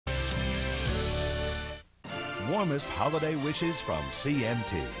warmest holiday wishes from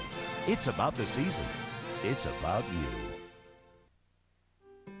CMT. It's about the season. It's about you.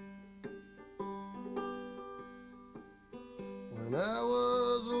 When I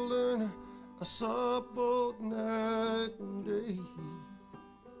was a learner, I saw both night and day.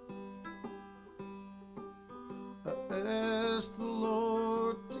 I asked the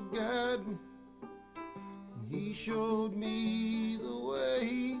Lord to guide me, and He showed me the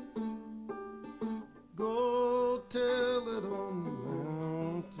way. Go tell it on the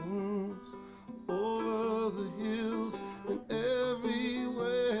mountains, over the hills, and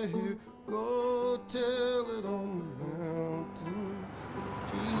everywhere. Go tell it on the mountains.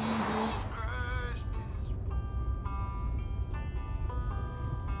 Jesus Christ is born.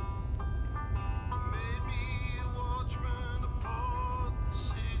 He made me a watchman upon the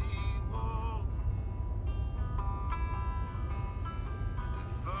city wall.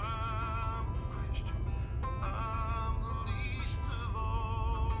 If I'm a Christian, I'm the least of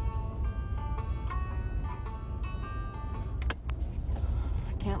all.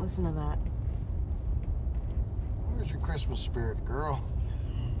 I can't listen to that. Where's your Christmas spirit, girl?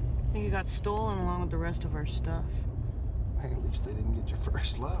 I think it got stolen along with the rest of our stuff. Hey, at least they didn't get your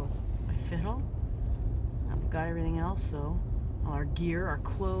first love. My fiddle? I've got everything else, though. All our gear, our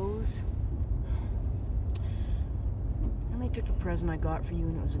clothes. And they took the present I got for you,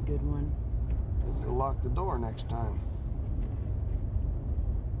 and it was a good one. Maybe you'll lock the door next time.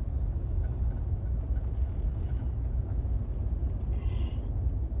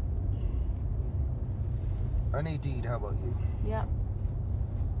 I need to eat. How about you? Yeah.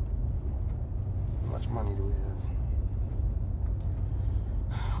 How much money do we have?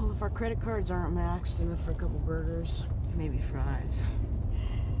 Well, if our credit cards aren't maxed, enough for a couple burgers, maybe fries.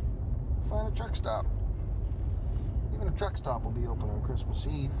 Find a truck stop. Even a truck stop will be open on Christmas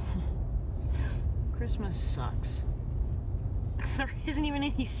Eve. Christmas sucks. There isn't even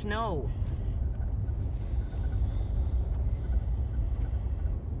any snow.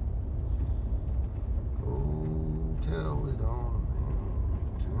 Go tell it on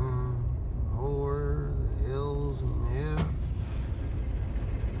a mountain, over the hills and hill.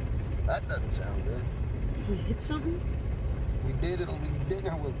 That doesn't sound good. We hit something? If we did, it'll be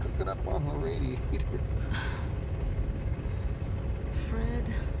dinner. We'll cook it up on the radiator. Fred?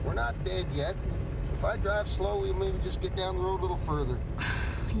 We're not dead yet. So if I drive slow, we'll maybe just get down the road a little further.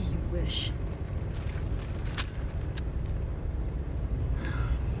 You wish.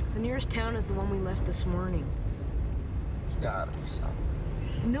 The nearest town is the one we left this morning. There's gotta be something.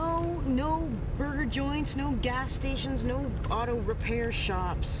 No burger joints, no gas stations, no auto repair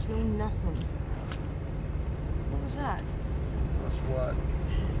shops, no nothing. What was that? What's what?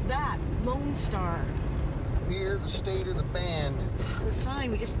 That, Lone Star. Beer, the state, or the band? The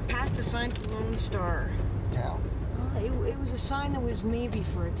sign, we just passed a sign for Lone Star. Town? It was a sign that was maybe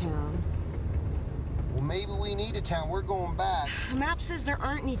for a town. Well, maybe we need a town. We're going back. The map says there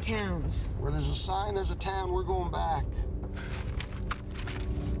aren't any towns. Where there's a sign, there's a town. We're going back.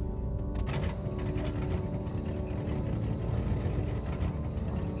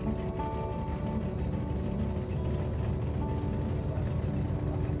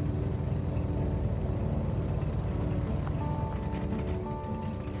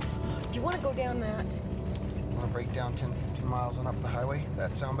 You want to go down that? Want to break down 10, 15 miles and up the highway?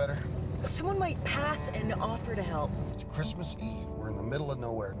 That sound better? Someone might pass and offer to help. It's Christmas Eve. We're in the middle of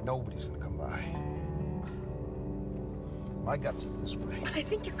nowhere. Nobody's gonna come by. My guts is this way. I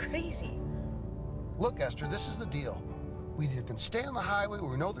think you're crazy. Look, Esther, this is the deal. We either can stay on the highway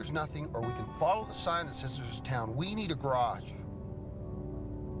where we know there's nothing, or we can follow the sign that says there's a town. We need a garage.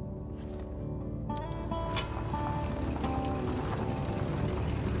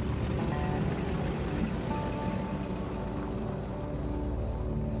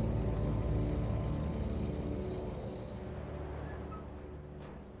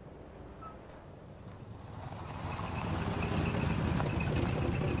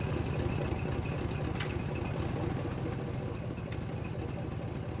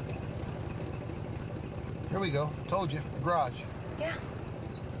 Here we go. Told you, the garage. Yeah.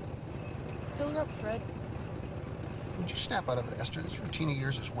 Fill it up, Fred. Would you snap out of it, Esther? This routine of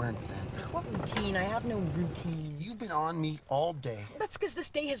yours is wearing thin. What routine? I have no routine. You've been on me all day. That's because this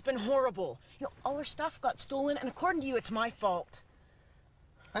day has been horrible. You know, all our stuff got stolen, and according to you, it's my fault.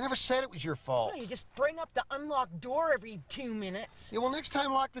 I never said it was your fault. No, you just bring up the unlocked door every 2 minutes. Yeah, well, next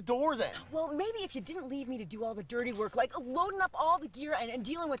time lock the door then. Well, maybe if you didn't leave me to do all the dirty work, like loading up all the gear and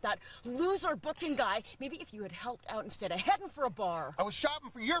dealing with that loser booking guy, maybe if you had helped out instead of heading for a bar. I was shopping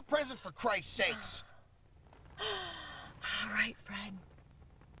for your present, for Christ's sakes. All right, Fred.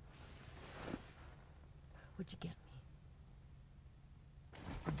 What'd you get me?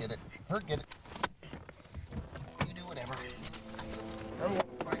 Forget it. Forget it. You do whatever. I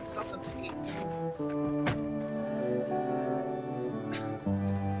want to find something to eat.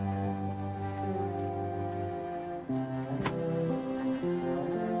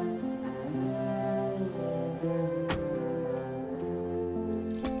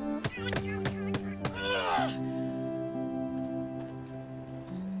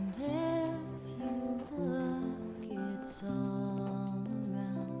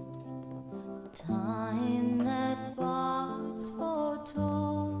 Time that was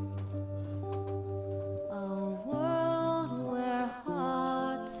foretold, a world where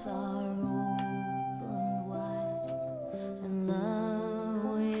hearts are open wide, and love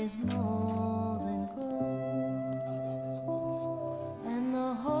weighs more than gold, and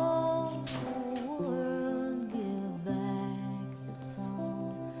the whole world give back the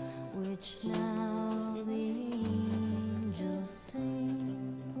song which now the angels sing.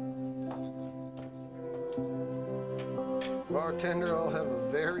 Bartender, I'll have a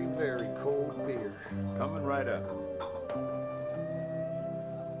very, very cold beer. Coming right up.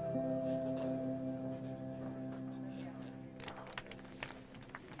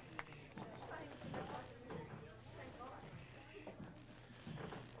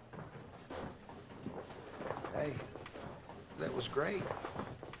 Hey, that was great.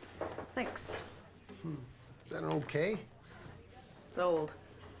 Thanks. Is that an okay? It's old.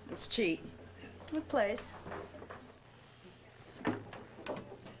 It's cheap. Good place.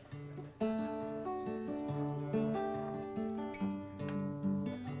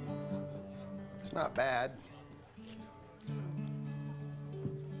 It's not bad.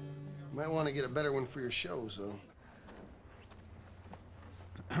 Might want to get a better one for your shows, though.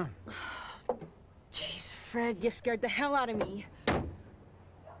 Jeez, Fred, you scared the hell out of me.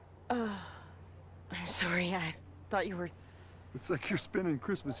 I'm sorry, I thought you were... Looks like you're spending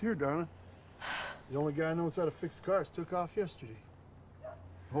Christmas here, darling. The only guy who knows how to fix cars took off yesterday.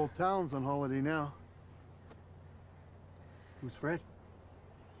 The whole town's on holiday now. Who's Fred?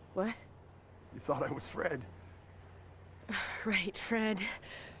 What? You thought I was Fred. Right, Fred.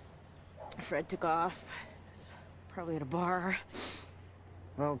 Fred took off. Probably at a bar.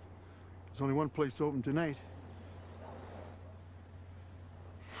 Well, there's only one place open tonight.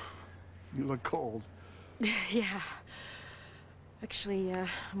 You look cold. Yeah. Actually, I'm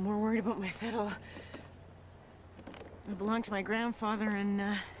more worried about my fiddle. It belonged to my grandfather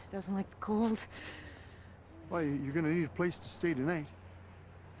and doesn't like the cold. Well, you're gonna need a place to stay tonight.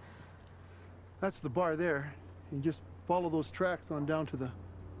 That's the bar there. You just follow those tracks on down to the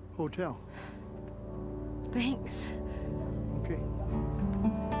hotel. Thanks. Okay.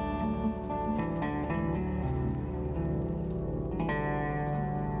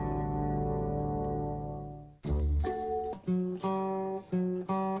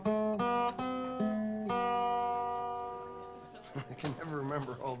 I can never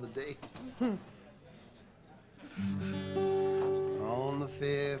remember all the days. On the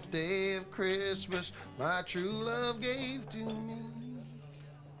 5th day of Christmas, my true love gave to me.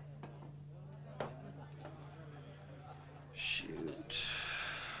 Shoot.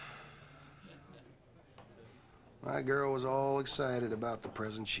 My girl was all excited about the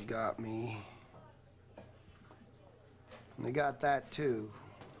present she got me. And they got that too.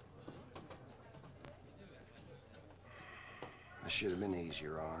 I should have been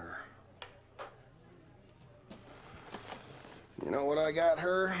easier on her. You know what I got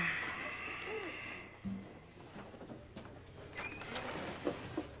her?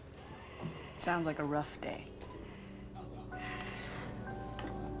 Sounds like a rough day.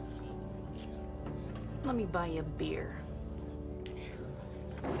 Let me buy you a beer.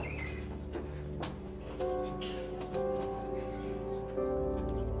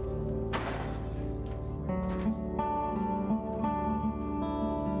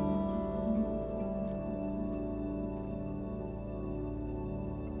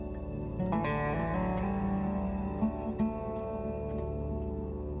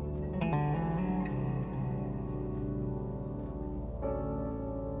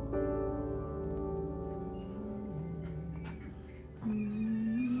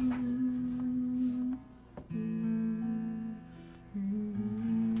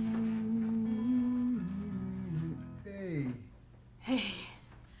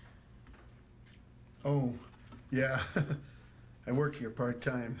 Oh, yeah. I work here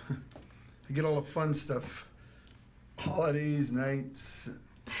part-time. I get all the fun stuff. Holidays, nights.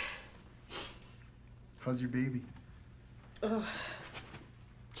 How's your baby? Oh,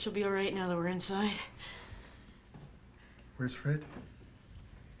 she'll be all right now that we're inside. Where's Fred?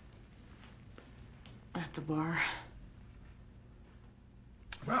 At at the bar.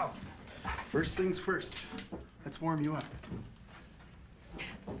 Well, first things first. Let's warm you up.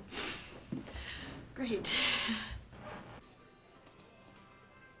 Great.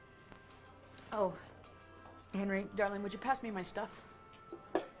 Oh, Henry, darling, would you pass me my stuff?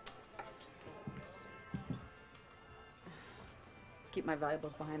 Keep my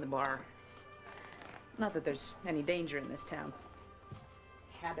valuables behind the bar. Not that there's any danger in this town.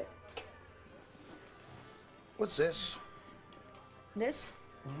 Habit. What's this? This?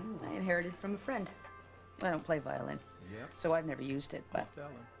 I inherited from a friend. I don't play violin, so I've never used it, but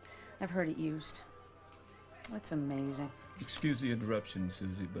I've heard it used. That's amazing. Excuse the interruption,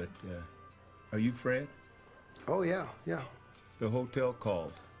 Susie, but are you Fred? Oh, yeah. The hotel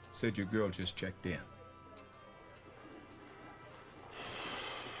called. Said your girl just checked in.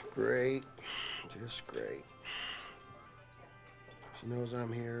 Great. Just great. She knows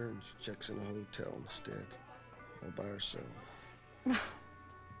I'm here and she checks in a hotel instead. All by herself.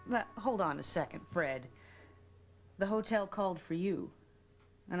 Hold on a second, Fred. The hotel called for you.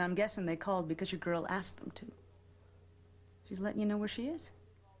 And I'm guessing they called because your girl asked them to. She's letting you know where she is?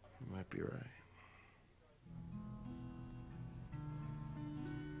 You might be right.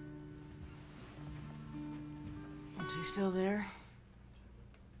 Is he still there?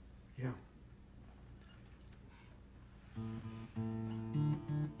 Yeah.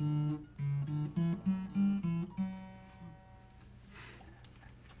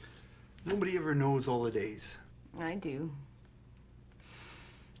 Nobody ever knows all the days. I do.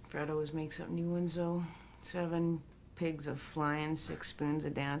 Fred always makes up new ones, though. 7 pigs a flying, 6 spoons a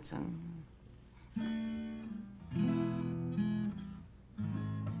dancing. You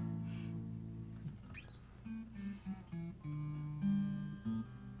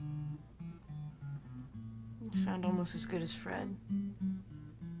sound almost as good as Fred.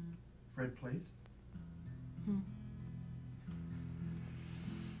 Fred plays?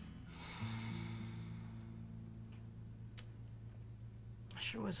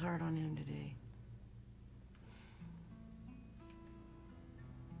 Sure was hard on him today.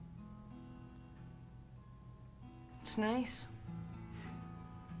 It's nice.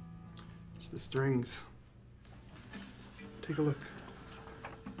 It's the strings. Take a look.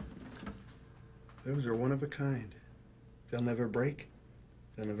 Those are one of a kind. They'll never break.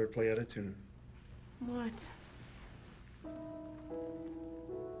 They'll never play out of tune. What?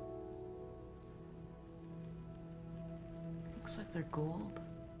 Looks like they're gold.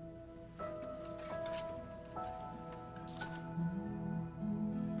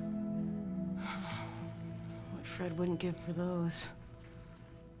 What Fred wouldn't give for those.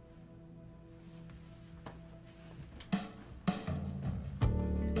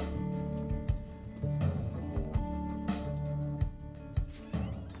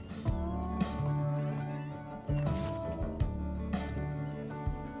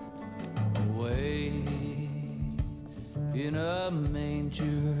 In a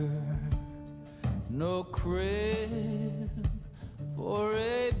manger, no crib for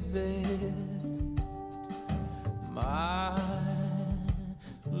a bed. My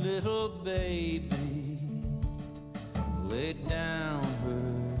little baby laid down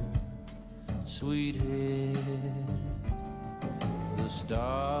her sweet head. The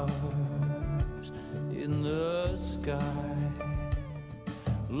stars in the sky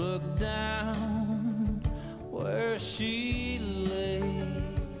look down where she lay,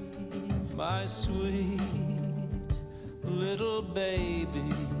 my sweet little baby,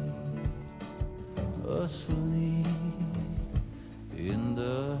 asleep in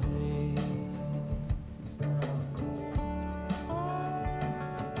the hay.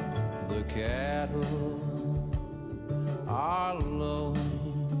 The cattle are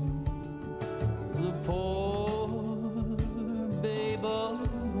lowing, the poor babe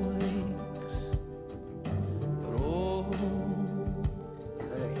awakes, but oh,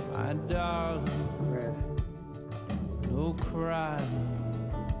 my darling, no crying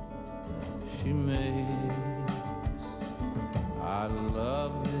she makes. I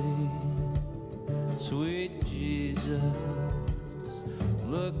love thee, sweet Jesus.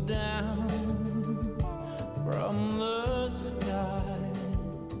 Look down from the sky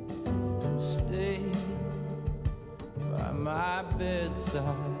and stay by my bedside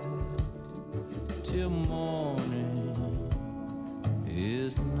till morning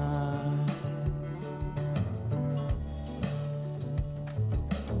is nigh.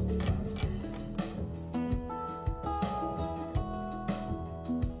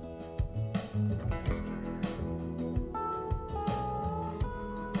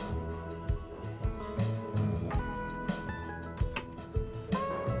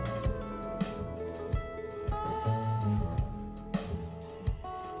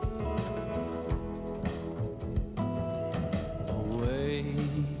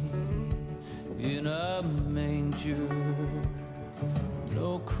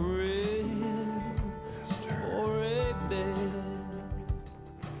 crib or a bed.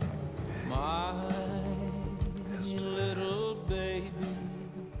 My little baby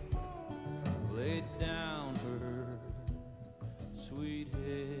laid down her sweet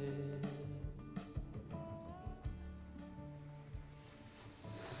head.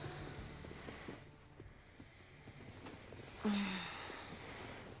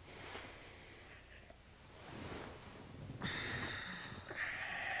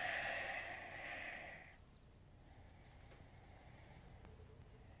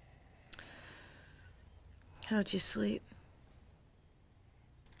 How'd you sleep?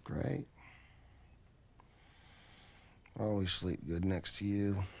 Great. I always sleep good next to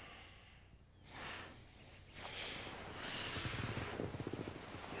you.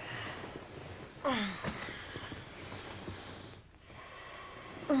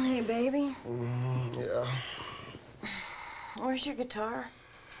 Hey, baby. Yeah. Where's your guitar?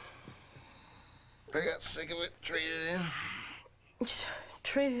 I got sick of it, traded it in.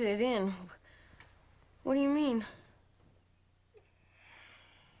 Traded it in. What do you mean?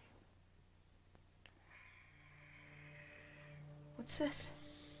 What's this?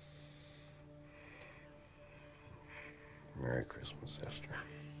 Merry Christmas, Esther.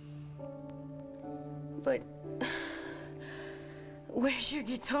 But where's your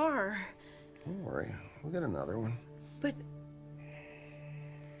guitar? Don't worry, we'll get another one. But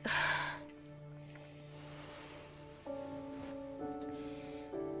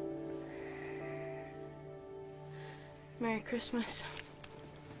Merry Christmas.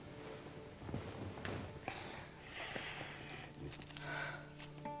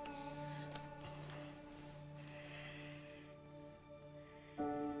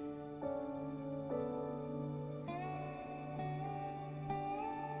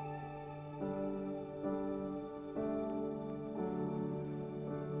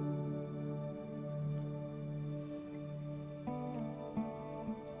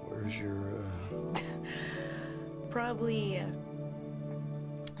 Where's your, Probably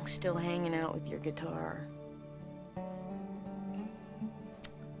still hanging out with your guitar.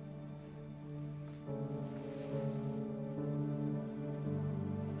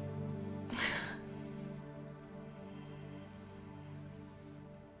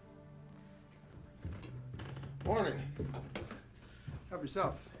 Morning. Help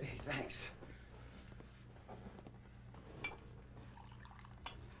yourself. Hey, thanks.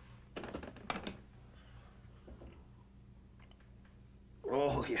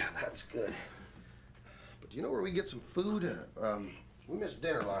 Oh, yeah, that's good. But do you know where we get some food? We missed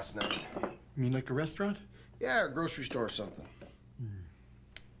dinner last night. You mean like a restaurant? Yeah, or a grocery store or something.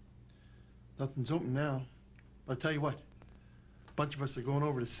 Nothing's open now. But I'll tell you what. A bunch of us are going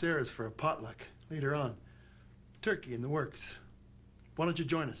over to Sarah's for a potluck later on. Turkey in the works. Why don't you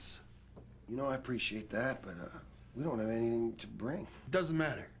join us? You know, I appreciate that, but we don't have anything to bring. Doesn't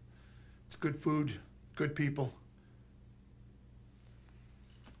matter. It's good food, good people.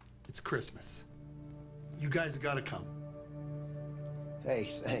 It's Christmas. You guys gotta come. Hey,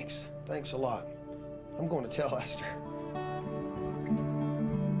 thanks. Thanks a lot. I'm going to tell Esther.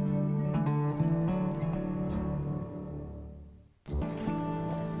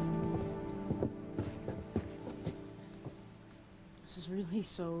 This is really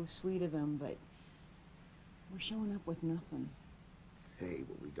so sweet of them, but we're showing up with nothing. Hey,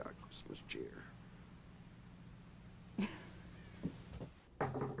 but we got Christmas cheer.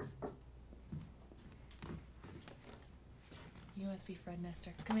 You must be Fred and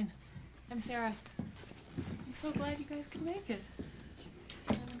Esther. Come in. I'm Sarah. I'm so glad you guys could make it.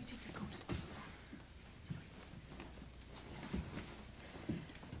 Here, let me take your coat.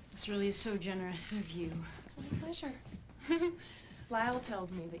 This really is so generous of you. It's my pleasure. Lyle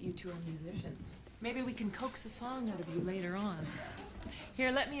tells me that you two are musicians. Maybe we can coax a song out of you later on.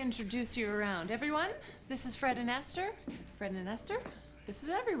 Here, let me introduce you around. Everyone, this is Fred and Esther. Fred and Esther, this is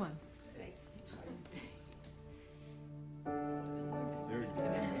everyone. Merry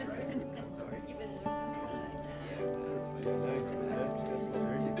Christmas.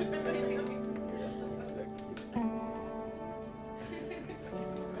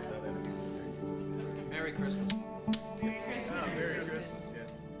 Merry Christmas. Merry Christmas.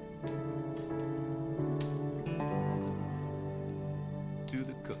 To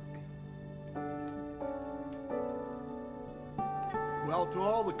the cook. Well, to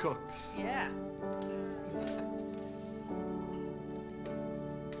all the cooks. Yeah.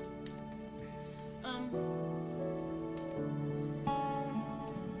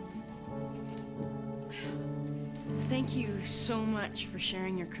 Thank you so much for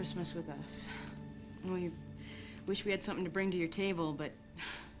sharing your Christmas with us. Wish we had something to bring to your table, but...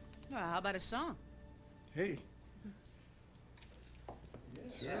 Well, how about a song? Hey.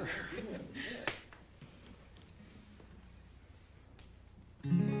 Sure.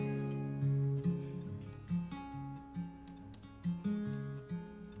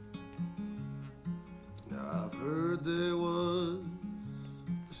 Now I've heard there was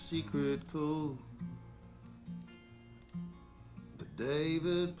a secret code that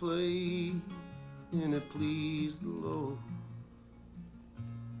David played and it pleased the Lord,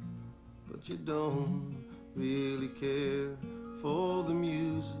 but you don't really care for the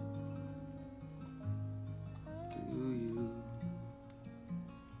music, do you?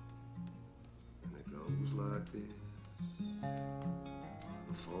 And it goes like this: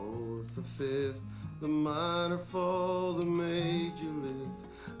 the fourth, the fifth, the minor fall, the major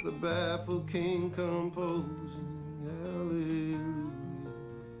lift, the baffled king composing. Hallelujah,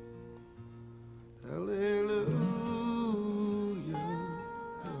 hallelujah,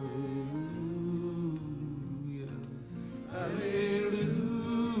 hallelujah, hallelujah,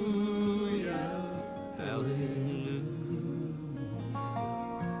 hallelujah, hallelujah,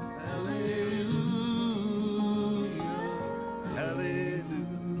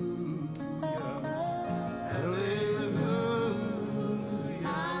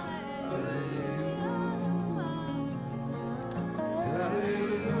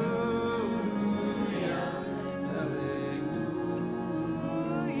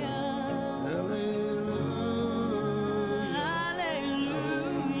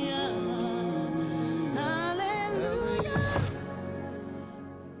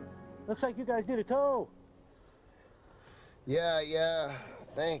 Looks like you guys need a tow. Yeah,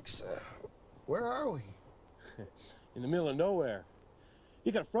 thanks. Where are we? In the middle of nowhere.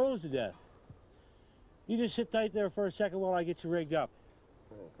 You got froze to death. You just sit tight there for a second while I get you rigged up.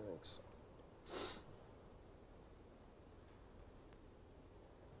 Oh, thanks.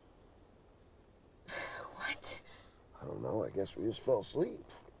 What? I don't know, I guess we just fell asleep.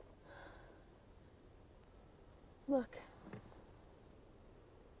 Look.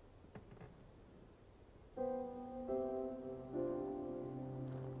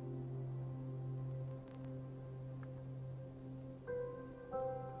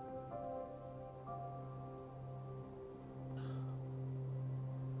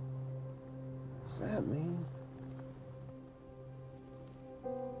 What's that mean?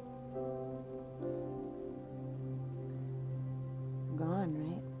 Gone,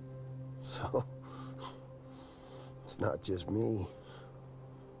 right? So, it's not just me.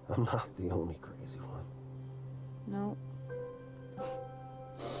 I'm not the only crazy one. No.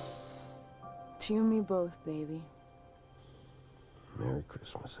 It's you and me both, baby. Merry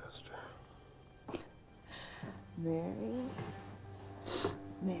Christmas, Esther. Mary.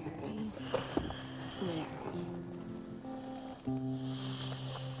 Mary. Mary.